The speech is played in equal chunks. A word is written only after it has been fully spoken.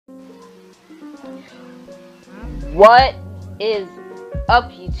What is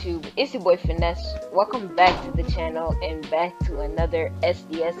up, YouTube? It's your boy Finesse. Welcome back to the channel and back to another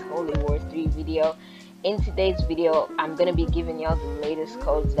SDS Holy War 3 video. In today's video, I'm gonna be giving y'all the latest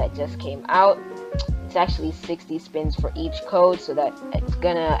codes that just came out. It's actually 60 spins for each code, so that it's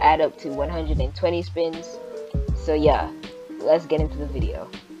gonna add up to 120 spins. So yeah, let's get into the video.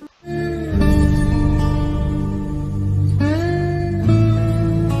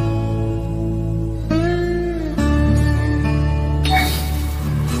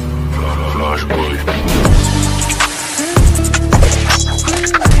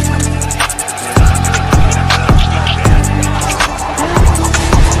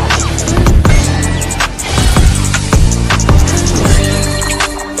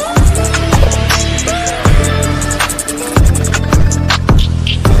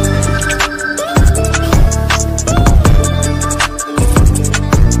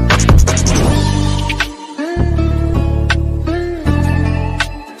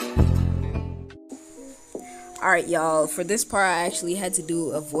 Alright y'all, for this part I actually had to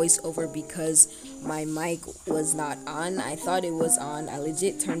do a voiceover because my mic was not on. I thought it was on. I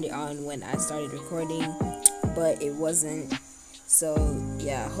legit turned it on when I started recording, but it wasn't. So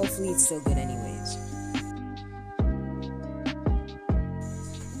yeah, hopefully it's still good anyways.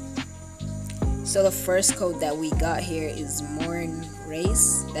 So the first code that we got here is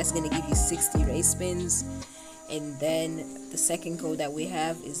MORNRACE. That's going to give you 60 race spins. And then the second code that we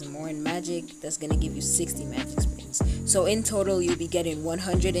have is MORNMAGIC. That's going to give you 60 magic spins. So in total, you'll be getting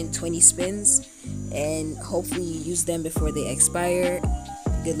 120 spins. And hopefully you use them before they expire.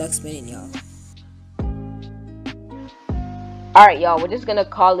 Good luck spinning, y'all. Alright y'all, we're just gonna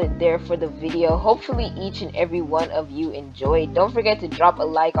call it there for the video. Hopefully each and every one of you enjoyed. Don't forget to drop a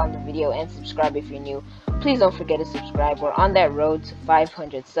like on the video and subscribe if you're new. Please don't forget to subscribe. We're on that road to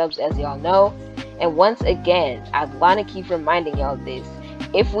 500 subs, as y'all know. And once again, I want to keep reminding y'all this.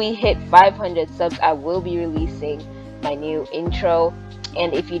 If we hit 500 subs, I will be releasing my new intro.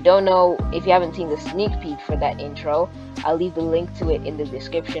 And if you don't know, if you haven't seen the sneak peek for that intro, I'll leave the link to it in the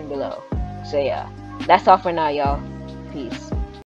description below. So yeah, that's all for now, y'all. Peace.